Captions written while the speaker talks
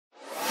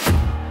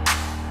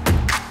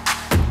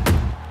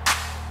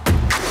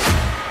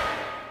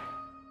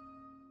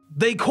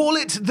They call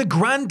it the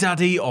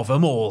granddaddy of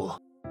them all.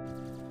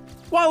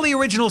 While the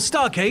original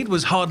Starrcade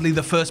was hardly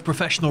the first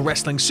professional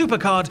wrestling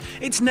supercard,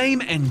 its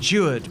name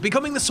endured,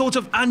 becoming the sort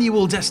of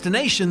annual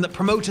destination that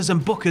promoters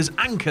and bookers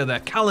anchor their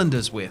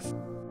calendars with.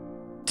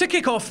 To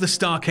kick off the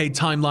Starrcade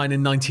timeline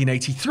in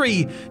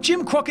 1983,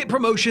 Jim Crockett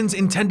Promotions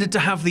intended to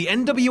have the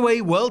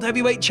NWA World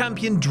Heavyweight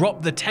Champion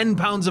drop the 10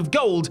 pounds of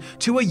gold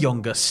to a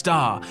younger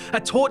star, a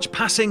torch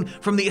passing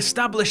from the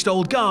established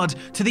old guard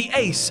to the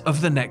ace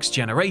of the next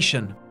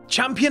generation.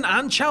 Champion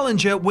and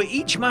challenger were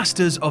each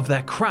masters of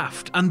their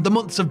craft, and the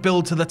months of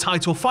build to the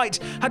title fight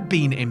had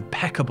been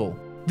impeccable.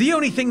 The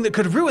only thing that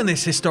could ruin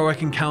this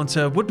historic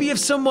encounter would be if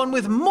someone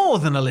with more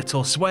than a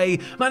little sway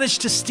managed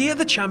to steer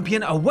the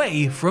champion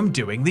away from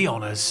doing the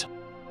honors.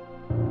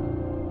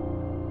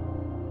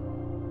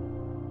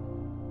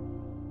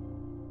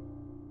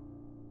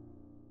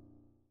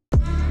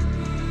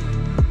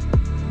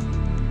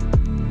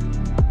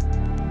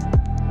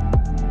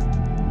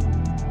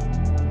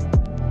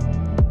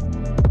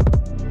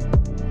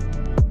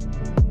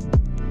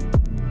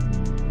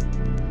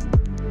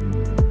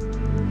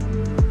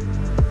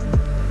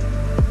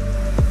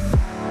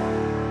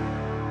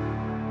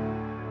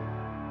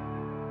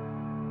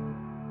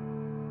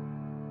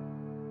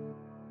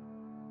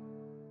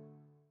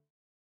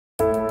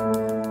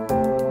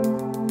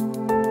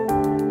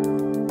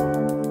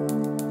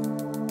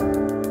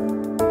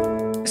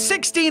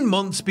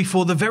 Months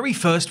before the very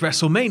first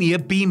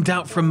WrestleMania beamed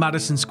out from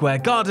Madison Square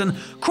Garden,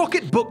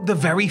 Crockett booked the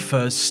very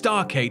first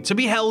Starrcade to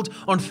be held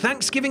on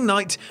Thanksgiving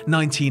night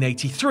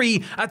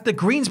 1983 at the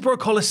Greensboro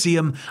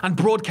Coliseum and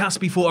broadcast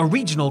before a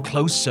regional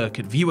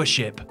closed-circuit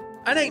viewership.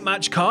 An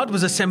 8-match card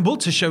was assembled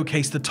to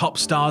showcase the top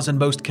stars and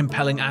most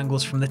compelling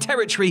angles from the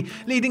territory,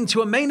 leading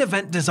to a main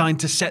event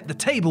designed to set the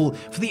table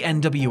for the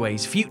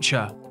NWA's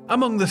future.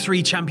 Among the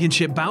 3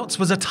 championship bouts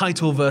was a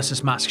title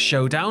versus mask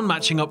showdown,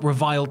 matching up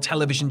reviled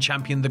television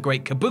champion the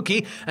Great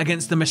Kabuki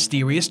against the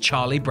mysterious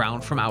Charlie Brown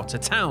from Outta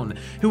Town,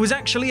 who was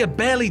actually a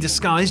barely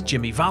disguised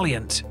Jimmy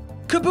Valiant.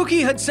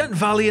 Kabuki had sent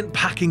Valiant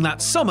packing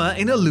that summer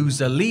in a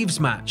loser leaves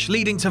match,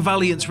 leading to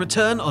Valiant's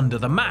return under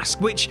the mask,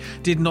 which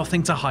did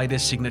nothing to hide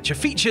his signature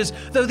features,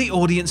 though the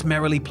audience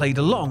merrily played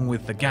along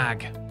with the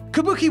gag.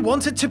 Kabuki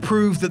wanted to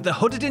prove that the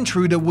hooded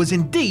intruder was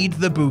indeed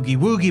the Boogie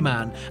Woogie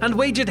Man, and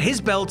wagered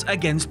his belt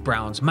against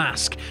Brown's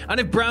mask, and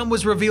if Brown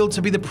was revealed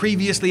to be the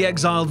previously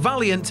exiled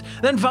Valiant,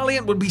 then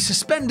Valiant would be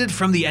suspended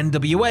from the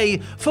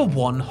NWA for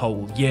 1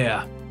 whole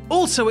year.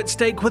 Also at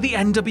stake were the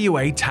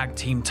NWA Tag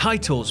Team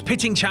titles,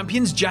 pitting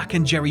champions Jack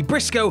and Jerry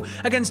Briscoe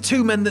against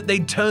 2 men that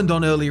they'd turned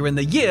on earlier in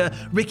the year,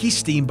 Ricky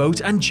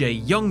Steamboat and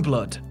Jay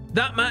Youngblood.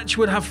 That match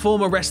would have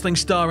former wrestling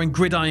star and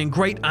gridiron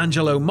great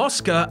Angelo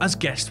Mosca as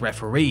guest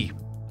referee.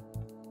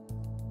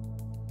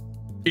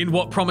 In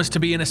what promised to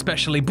be an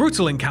especially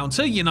brutal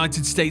encounter,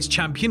 United States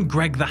champion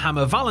Greg the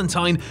Hammer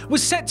Valentine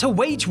was set to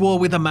wage war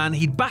with a man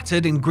he'd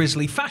battered in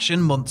grisly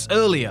fashion months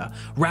earlier,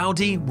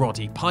 Rowdy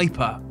Roddy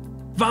Piper.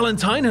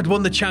 Valentine had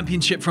won the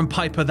championship from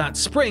Piper that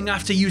spring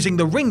after using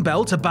the ring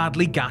bell to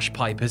badly gash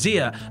Piper's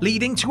ear,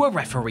 leading to a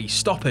referee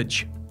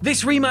stoppage.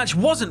 This rematch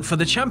wasn't for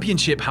the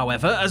championship,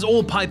 however, as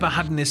all Piper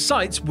had in his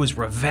sights was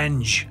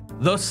revenge.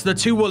 Thus, the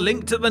two were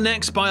linked at the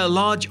necks by a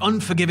large,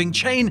 unforgiving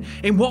chain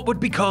in what would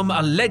become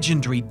a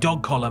legendary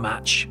dog collar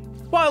match.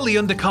 While the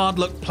undercard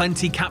looked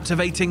plenty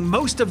captivating,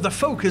 most of the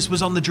focus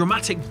was on the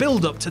dramatic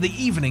build-up to the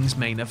evening's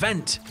main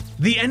event.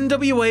 The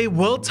NWA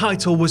World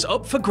title was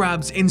up for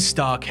grabs in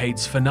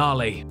Starrcade's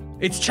finale.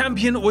 Its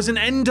champion was an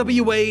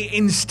NWA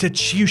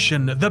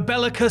institution, the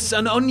bellicose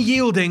and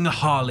unyielding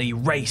Harley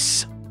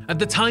Race. At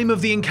the time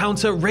of the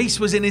encounter, Race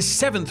was in his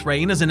 7th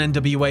reign as an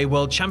NWA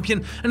World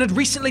Champion and had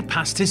recently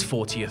passed his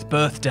 40th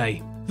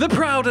birthday. The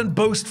proud and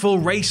boastful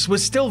Race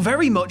was still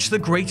very much the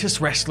greatest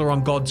wrestler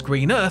on God's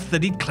green earth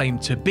that he'd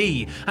claimed to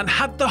be, and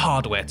had the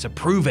hardware to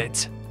prove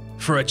it.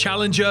 For a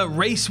challenger,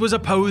 Race was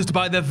opposed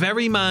by the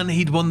very man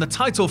he'd won the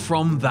title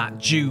from that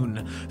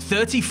June,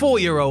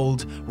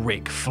 34-year-old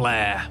Ric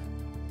Flair.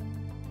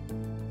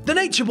 The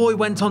Nature Boy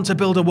went on to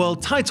build a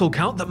world title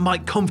count that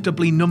might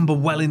comfortably number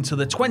well into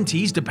the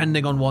 20s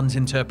depending on one's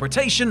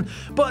interpretation,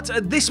 but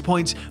at this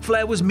point,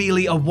 Flair was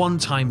merely a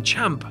one-time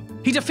champ.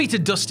 He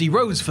defeated Dusty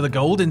Rhodes for the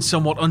gold in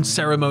somewhat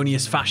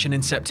unceremonious fashion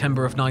in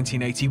September of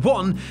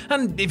 1981,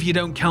 and if you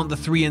don't count the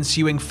 3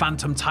 ensuing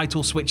phantom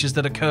title switches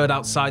that occurred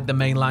outside the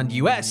mainland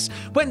US,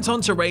 went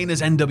on to reign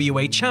as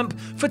NWA champ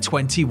for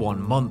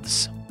 21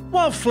 months.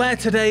 While Flair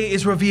today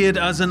is revered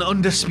as an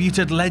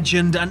undisputed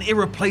legend and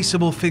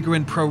irreplaceable figure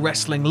in pro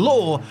wrestling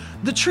lore,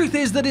 the truth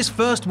is that his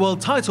first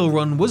world title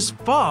run was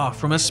far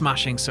from a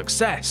smashing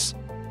success.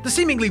 The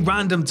seemingly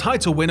random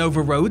title win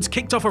over Rhodes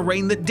kicked off a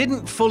reign that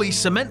didn't fully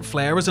cement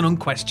Flair as an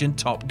unquestioned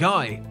top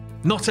guy.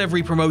 Not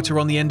every promoter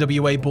on the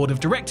NWA board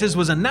of directors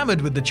was enamored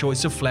with the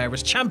choice of Flair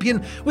as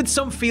champion, with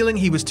some feeling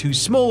he was too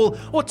small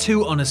or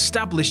too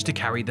unestablished to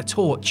carry the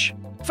torch.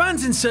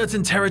 Fans in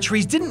certain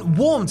territories didn't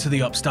warm to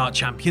the upstart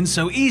champion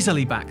so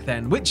easily back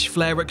then, which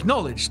Flair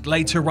acknowledged,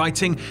 later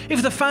writing,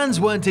 "If the fans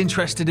weren't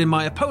interested in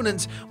my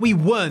opponent, we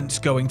weren't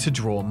going to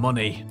draw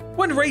money."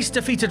 When Race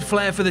defeated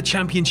Flair for the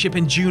championship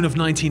in June of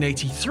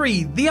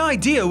 1983, the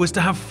idea was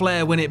to have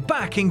Flair win it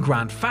back in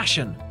grand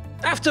fashion.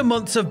 After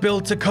months of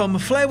build to come,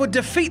 Flair would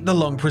defeat the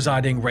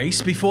long-presiding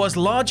Race before as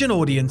large an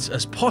audience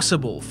as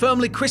possible,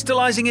 firmly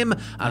crystallizing him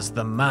as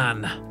the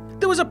man.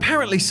 There was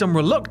apparently some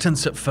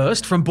reluctance at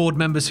first from board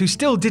members who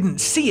still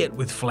didn't see it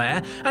with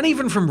Flair, and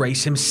even from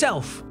Race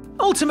himself.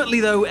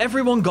 Ultimately though,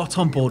 everyone got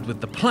on board with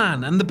the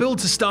plan, and the build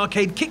to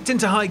Starrcade kicked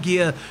into high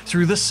gear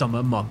through the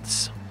summer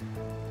months.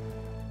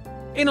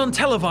 In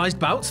untelevised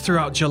bouts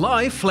throughout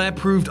July, Flair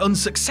proved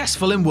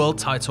unsuccessful in world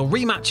title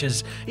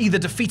rematches, either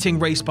defeating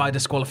Race by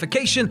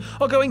disqualification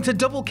or going to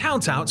double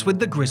countouts with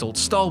the grizzled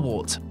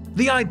stalwart.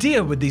 The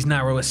idea with these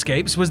narrow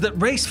escapes was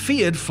that Race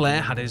feared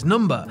Flair had his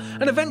number,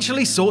 and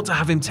eventually sought to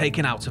have him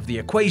taken out of the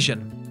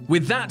equation.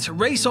 With that,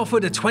 Race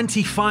offered a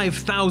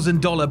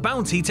 $25,000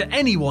 bounty to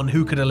anyone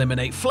who could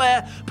eliminate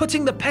Flair,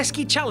 putting the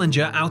pesky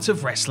challenger out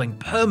of wrestling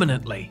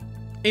permanently.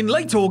 In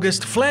late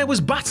August, Flair was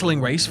battling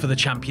Race for the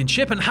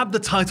championship and had the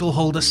title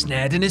holder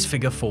snared in his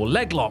figure 4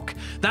 leg lock.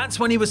 That's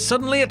when he was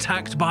suddenly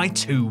attacked by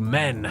two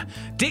men,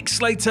 Dick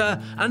Slater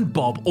and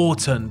Bob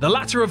Orton, the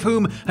latter of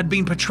whom had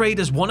been portrayed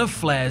as one of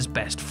Flair's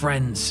best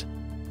friends.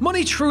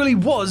 Money truly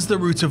was the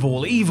root of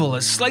all evil,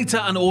 as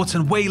Slater and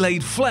Orton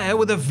waylaid Flair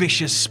with a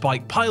vicious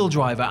spike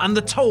piledriver, and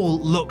the toll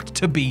looked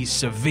to be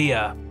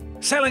severe.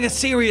 Selling a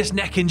serious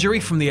neck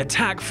injury from the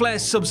attack, Flair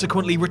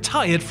subsequently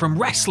retired from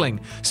wrestling,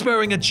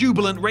 spurring a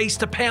jubilant Race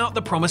to pay out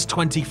the promised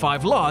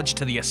 $25 large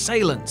to the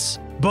assailants.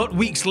 But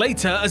weeks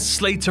later, as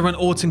Slater and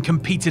Orton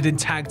competed in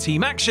tag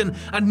team action,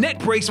 a neck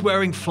brace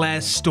wearing Flair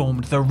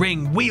stormed the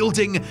ring,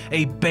 wielding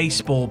a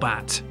baseball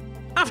bat.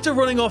 After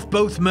running off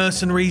both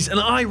mercenaries, an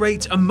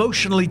irate,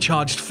 emotionally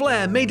charged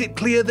Flair made it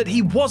clear that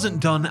he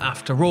wasn't done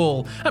after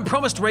all, and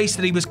promised Race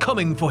that he was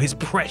coming for his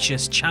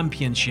precious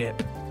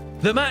championship.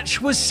 The match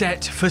was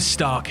set for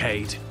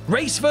Starrcade.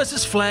 Race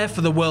vs Flair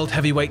for the World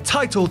Heavyweight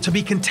title to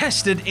be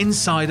contested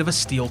inside of a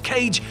steel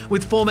cage,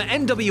 with former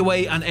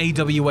NWA and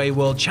AWA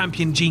World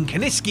Champion Gene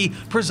Kiniski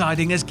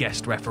presiding as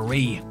guest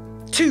referee.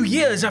 2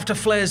 years after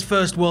Flair's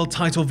first world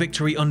title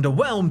victory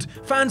underwhelmed,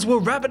 fans were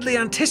rapidly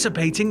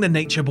anticipating the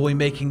Nature Boy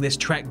making this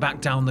trek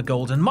back down the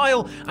Golden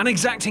Mile and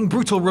exacting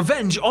brutal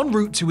revenge en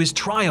route to his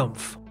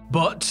triumph.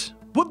 But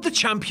would the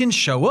champion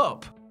show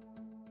up?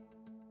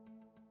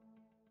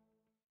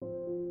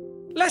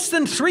 Less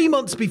than 3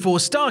 months before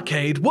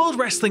Starrcade, World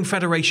Wrestling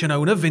Federation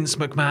owner Vince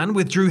McMahon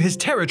withdrew his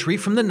territory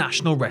from the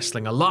National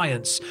Wrestling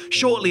Alliance,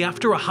 shortly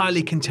after a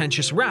highly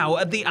contentious row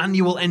at the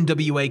annual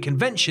NWA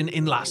convention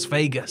in Las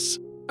Vegas.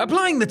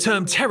 Applying the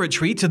term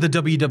territory to the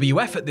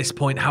WWF at this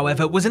point,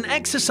 however, was an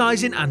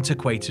exercise in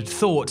antiquated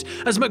thought,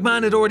 as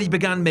McMahon had already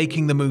begun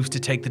making the moves to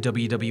take the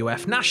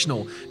WWF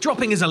national.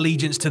 Dropping his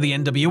allegiance to the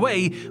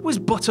NWA was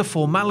but a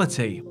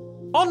formality.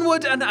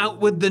 Onward and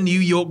outward, the New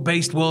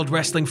York-based World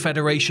Wrestling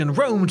Federation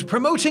roamed,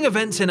 promoting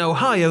events in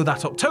Ohio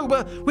that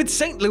October, with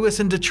St. Louis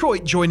and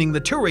Detroit joining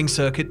the touring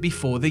circuit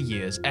before the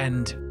year's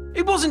end.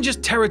 It wasn't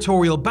just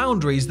territorial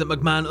boundaries that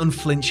McMahon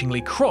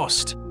unflinchingly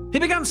crossed. He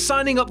began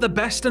signing up the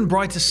best and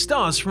brightest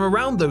stars from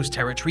around those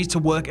territories to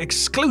work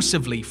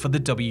exclusively for the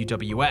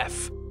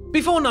WWF.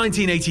 Before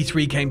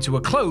 1983 came to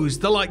a close,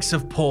 the likes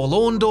of Paul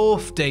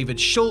Orndorff, David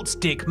Schultz,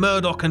 Dick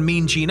Murdoch and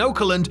Mean Gene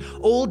Okerlund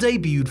all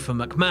debuted for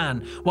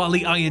McMahon, while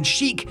the Iron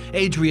Sheik,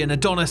 Adrian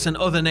Adonis and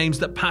other names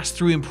that passed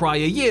through in prior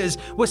years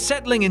were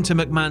settling into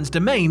McMahon's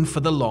domain for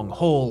the long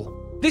haul.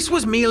 This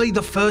was merely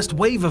the first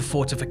wave of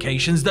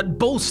fortifications that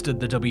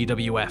bolstered the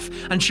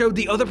WWF and showed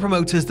the other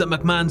promoters that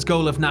McMahon's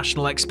goal of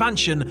national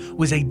expansion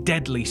was a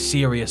deadly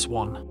serious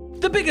one.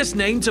 The biggest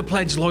name to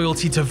pledge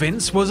loyalty to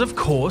Vince was, of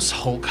course,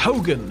 Hulk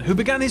Hogan, who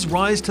began his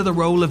rise to the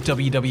role of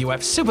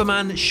WWF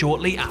Superman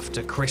shortly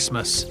after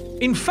Christmas.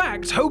 In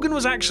fact, Hogan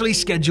was actually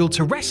scheduled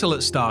to wrestle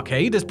at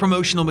Starrcade, as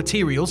promotional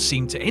materials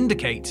seemed to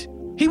indicate.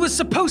 He was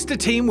supposed to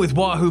team with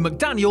Wahoo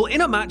McDaniel in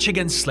a match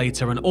against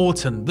Slater and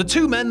Orton, the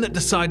two men that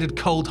decided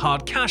cold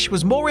hard cash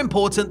was more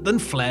important than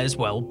Flair's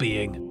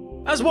well-being.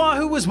 As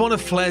Wahoo was one of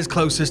Flair's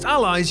closest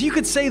allies, you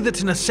could say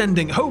that an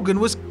ascending Hogan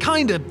was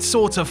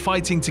sorta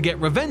fighting to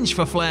get revenge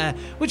for Flair,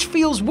 which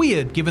feels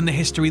weird given the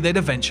history they'd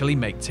eventually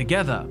make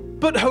together.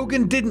 But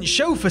Hogan didn't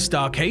show for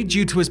Starrcade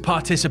due to his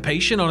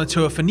participation on a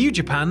tour for New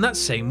Japan that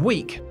same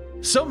week.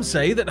 Some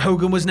say that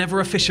Hogan was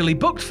never officially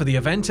booked for the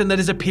event and that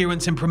his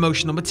appearance in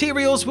promotional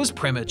materials was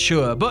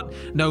premature, but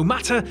no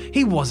matter,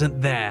 he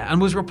wasn't there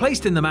and was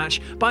replaced in the match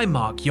by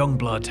Mark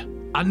Youngblood.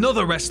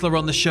 Another wrestler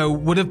on the show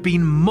would have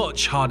been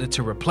much harder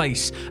to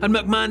replace, and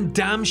McMahon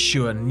damn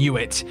sure knew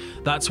it.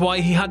 That's why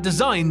he had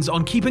designs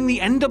on keeping the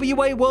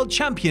NWA World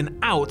Champion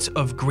out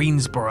of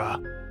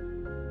Greensboro.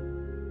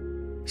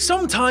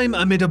 Sometime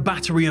amid a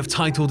battery of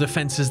title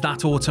defenses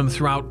that autumn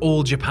throughout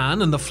all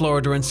Japan and the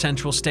Florida and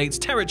Central States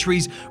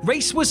territories,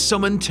 Race was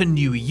summoned to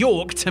New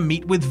York to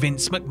meet with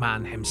Vince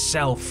McMahon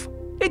himself.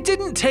 It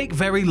didn't take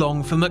very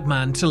long for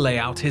McMahon to lay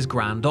out his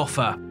grand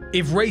offer.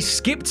 If Race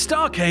skipped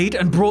Starrcade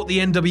and brought the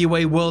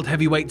NWA World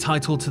Heavyweight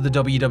title to the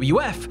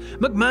WWF,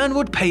 McMahon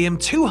would pay him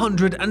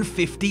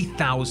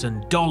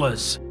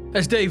 $250,000.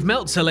 As Dave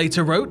Meltzer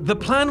later wrote, the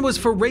plan was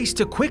for Race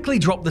to quickly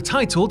drop the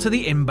title to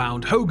the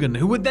inbound Hogan,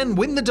 who would then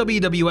win the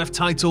WWF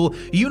title,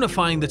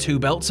 unifying the two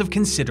belts of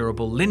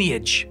considerable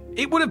lineage.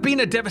 It would have been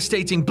a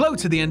devastating blow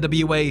to the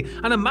NWA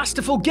and a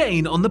masterful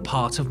gain on the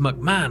part of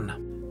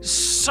McMahon.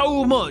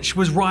 So much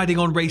was riding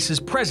on Race's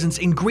presence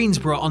in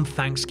Greensboro on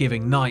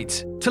Thanksgiving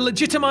night. To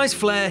legitimize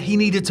Flair, he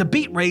needed to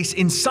beat Race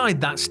inside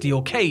that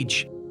steel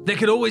cage. There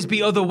could always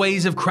be other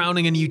ways of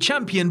crowning a new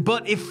champion,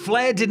 but if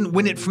Flair didn't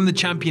win it from the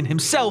champion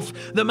himself,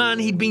 the man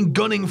he'd been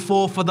gunning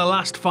for the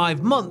last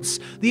 5 months,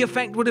 the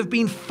effect would have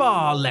been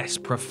far less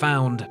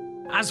profound.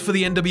 As for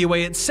the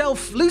NWA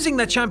itself, losing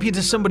their champion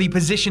to somebody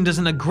positioned as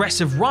an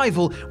aggressive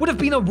rival would have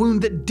been a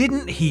wound that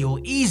didn't heal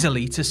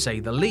easily, to say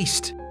the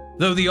least.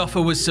 Though the offer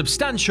was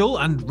substantial,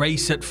 and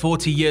Race at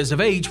 40 years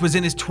of age was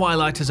in his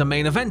twilight as a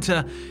main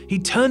eventer, he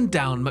turned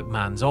down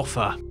McMahon's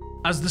offer.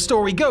 As the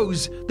story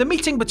goes, the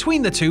meeting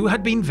between the two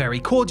had been very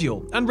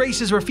cordial, and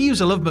Race's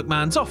refusal of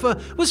McMahon's offer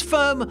was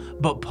firm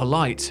but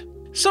polite.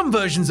 Some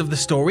versions of the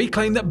story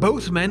claim that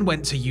both men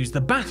went to use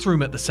the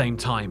bathroom at the same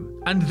time,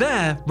 and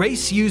there,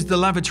 Race used the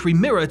lavatory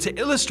mirror to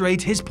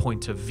illustrate his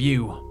point of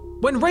view.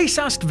 When Race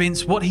asked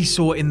Vince what he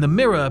saw in the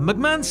mirror,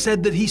 McMahon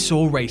said that he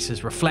saw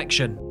Race's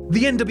reflection.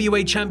 The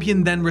NWA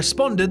champion then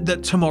responded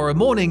that tomorrow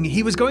morning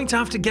he was going to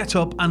have to get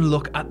up and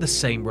look at the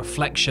same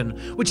reflection,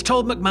 which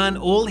told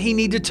McMahon all he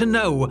needed to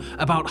know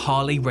about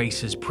Harley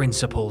Race's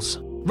principles.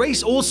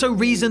 Race also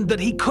reasoned that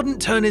he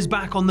couldn't turn his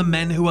back on the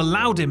men who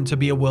allowed him to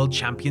be a world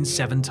champion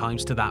 7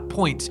 times to that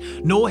point,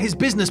 nor his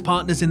business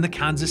partners in the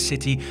Kansas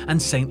City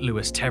and St.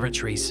 Louis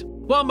territories.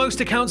 While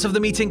most accounts of the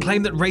meeting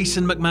claim that Race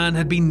and McMahon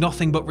had been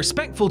nothing but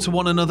respectful to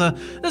one another,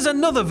 there's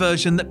another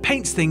version that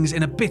paints things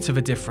in a bit of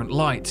a different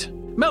light.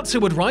 Meltzer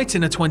would write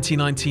in a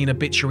 2019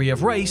 obituary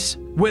of Race,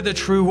 "Whether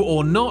true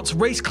or not,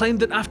 Race claimed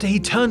that after he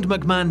turned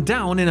McMahon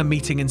down in a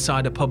meeting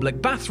inside a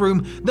public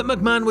bathroom, that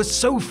McMahon was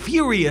so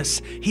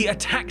furious he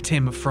attacked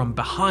him from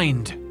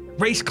behind.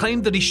 Race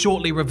claimed that he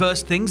shortly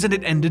reversed things and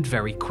it ended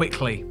very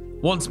quickly.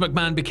 Once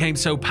McMahon became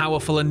so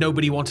powerful and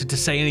nobody wanted to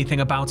say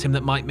anything about him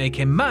that might make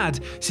him mad,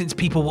 since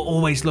people were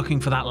always looking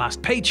for that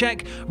last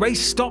paycheck,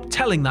 Race stopped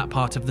telling that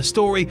part of the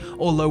story,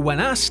 although when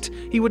asked,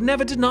 he would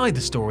never deny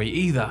the story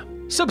either."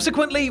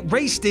 Subsequently,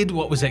 Race did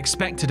what was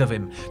expected of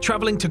him,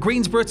 traveling to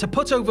Greensboro to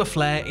put over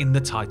Flair in the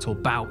title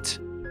bout.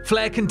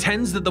 Flair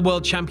contends that the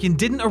world champion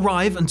didn't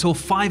arrive until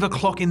 5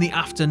 o'clock in the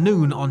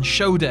afternoon on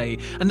show day,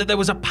 and that there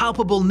was a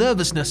palpable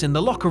nervousness in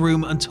the locker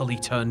room until he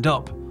turned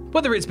up.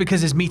 Whether it's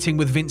because his meeting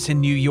with Vince in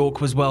New York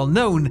was well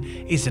known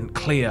isn't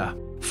clear.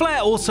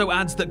 Flair also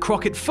adds that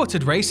Crockett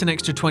footed Race an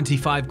extra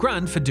 25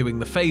 grand for doing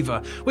the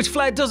favor, which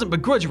Flair doesn't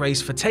begrudge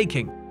Race for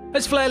taking.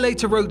 As Flair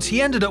later wrote,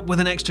 he ended up with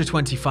an extra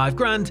 25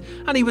 grand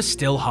and he was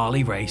still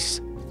Harley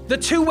Race. The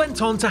two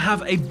went on to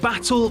have a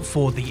battle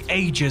for the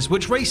ages,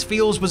 which Race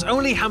feels was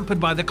only hampered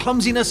by the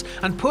clumsiness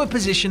and poor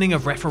positioning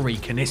of referee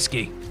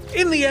Kaniski.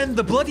 In the end,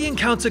 the bloody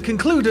encounter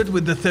concluded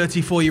with the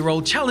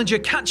 34-year-old challenger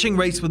catching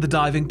Race with a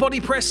diving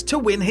body press to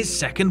win his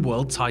second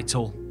world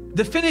title.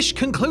 The finish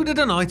concluded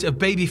a night of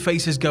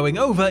babyfaces going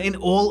over in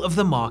all of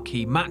the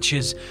marquee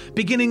matches,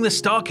 beginning the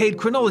Starrcade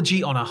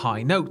chronology on a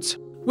high note.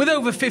 With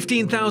over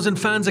 15,000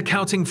 fans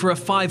accounting for a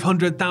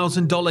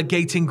 $500,000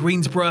 gate in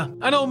Greensboro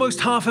and almost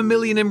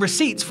 $500,000 in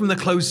receipts from the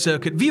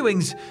closed-circuit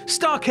viewings,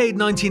 Starrcade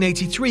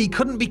 1983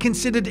 couldn't be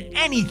considered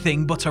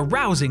anything but a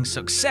rousing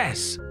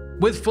success.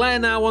 With Flair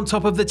now on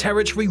top of the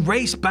territory,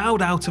 Race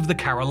bowed out of the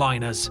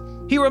Carolinas.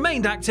 He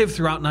remained active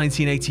throughout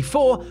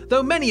 1984,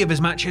 though many of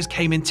his matches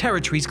came in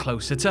territories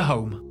closer to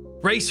home.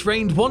 Race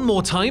reigned one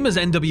more time as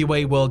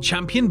NWA World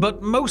Champion,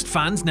 but most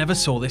fans never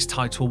saw this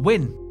title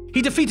win.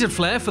 He defeated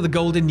Flair for the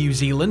gold in New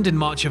Zealand in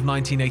March of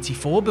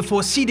 1984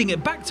 before ceding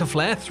it back to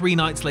Flair 3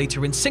 nights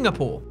later in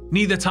Singapore.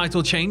 Neither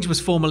title change was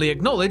formally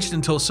acknowledged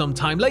until some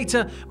time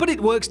later, but it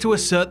works to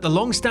assert the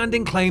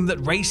long-standing claim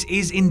that Race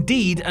is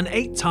indeed an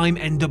 8-time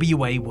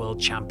NWA World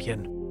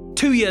Champion.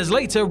 2 years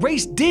later,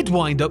 Race did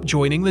wind up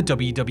joining the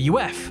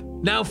WWF.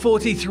 Now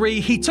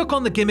 43, he took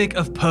on the gimmick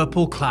of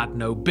purple-clad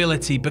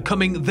nobility,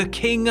 becoming the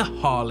King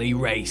Harley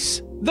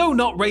Race. Though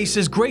not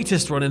Race's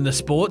greatest run in the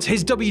sport,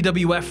 his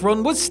WWF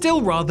run was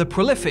still rather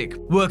prolific,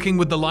 working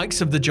with the likes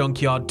of the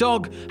Junkyard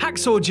Dog,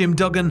 Hacksaw Jim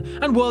Duggan,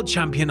 and world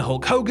champion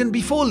Hulk Hogan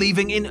before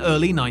leaving in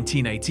early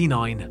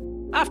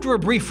 1989. After a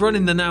brief run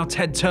in the now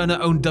Ted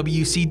Turner-owned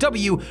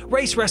WCW,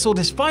 Race wrestled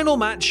his final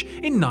match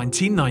in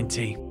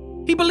 1990.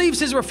 He believes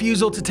his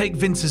refusal to take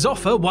Vince's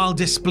offer, while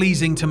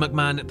displeasing to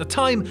McMahon at the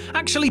time,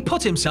 actually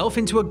put himself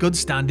into a good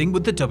standing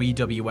with the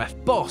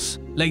WWF boss,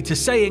 later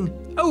saying,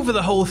 "Over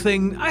the whole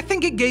thing, I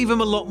think it gave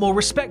him a lot more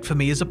respect for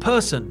me as a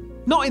person.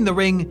 Not in the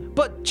ring,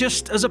 but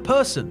just as a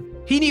person.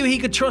 He knew he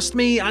could trust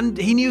me, and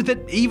he knew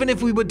that even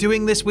if we were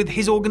doing this with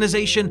his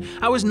organization,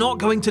 I was not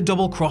going to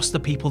double-cross the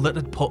people that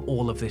had put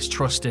all of this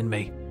trust in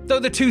me." Though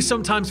the two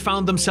sometimes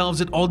found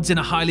themselves at odds in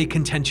a highly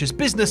contentious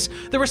business,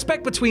 the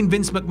respect between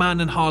Vince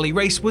McMahon and Harley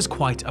Race was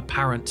quite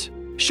apparent.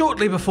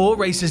 Shortly before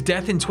Race's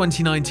death in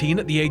 2019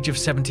 at the age of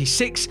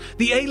 76,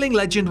 the ailing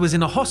legend was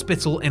in a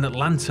hospital in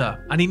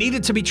Atlanta, and he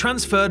needed to be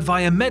transferred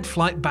via med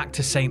flight back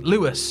to St.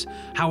 Louis.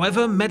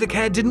 However,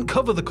 Medicare didn't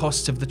cover the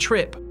costs of the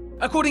trip.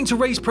 According to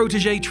Race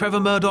protege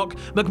Trevor Murdoch,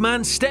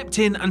 McMahon stepped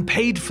in and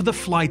paid for the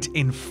flight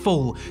in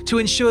full to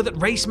ensure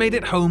that Race made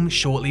it home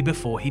shortly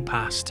before he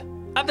passed.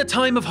 At the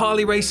time of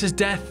Harley Race's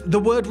death, the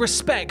word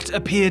respect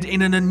appeared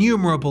in an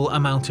innumerable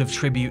amount of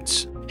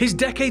tributes. His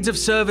decades of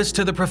service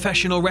to the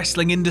professional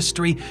wrestling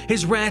industry,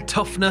 his rare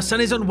toughness, and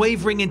his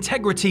unwavering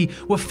integrity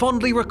were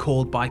fondly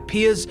recalled by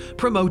peers,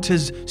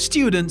 promoters,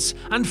 students,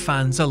 and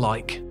fans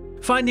alike.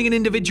 Finding an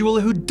individual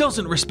who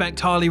doesn't respect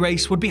Harley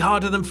Race would be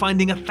harder than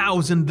finding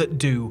 1,000 that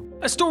do.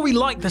 A story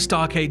like the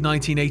Starrcade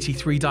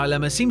 1983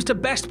 dilemma seems to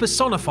best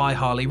personify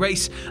Harley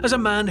Race as a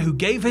man who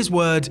gave his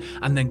word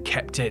and then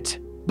kept it.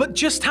 But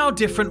just how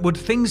different would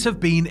things have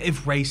been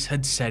if Race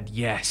had said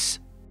yes?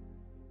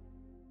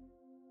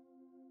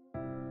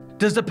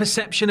 Does the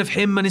perception of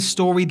him and his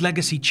storied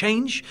legacy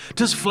change?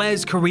 Does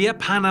Flair's career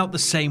pan out the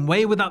same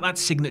way without that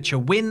signature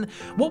win?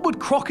 What would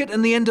Crockett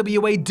and the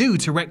NWA do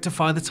to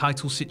rectify the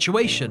title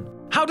situation?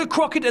 How do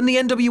Crockett and the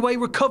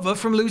NWA recover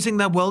from losing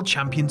their world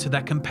champion to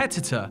their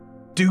competitor?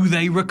 Do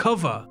they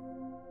recover?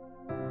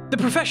 The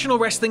professional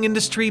wrestling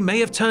industry may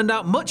have turned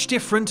out much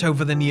different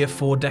over the near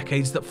 4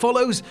 decades that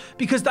follows,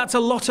 because that's a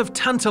lot of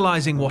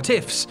tantalizing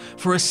what-ifs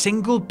for a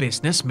single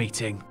business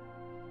meeting.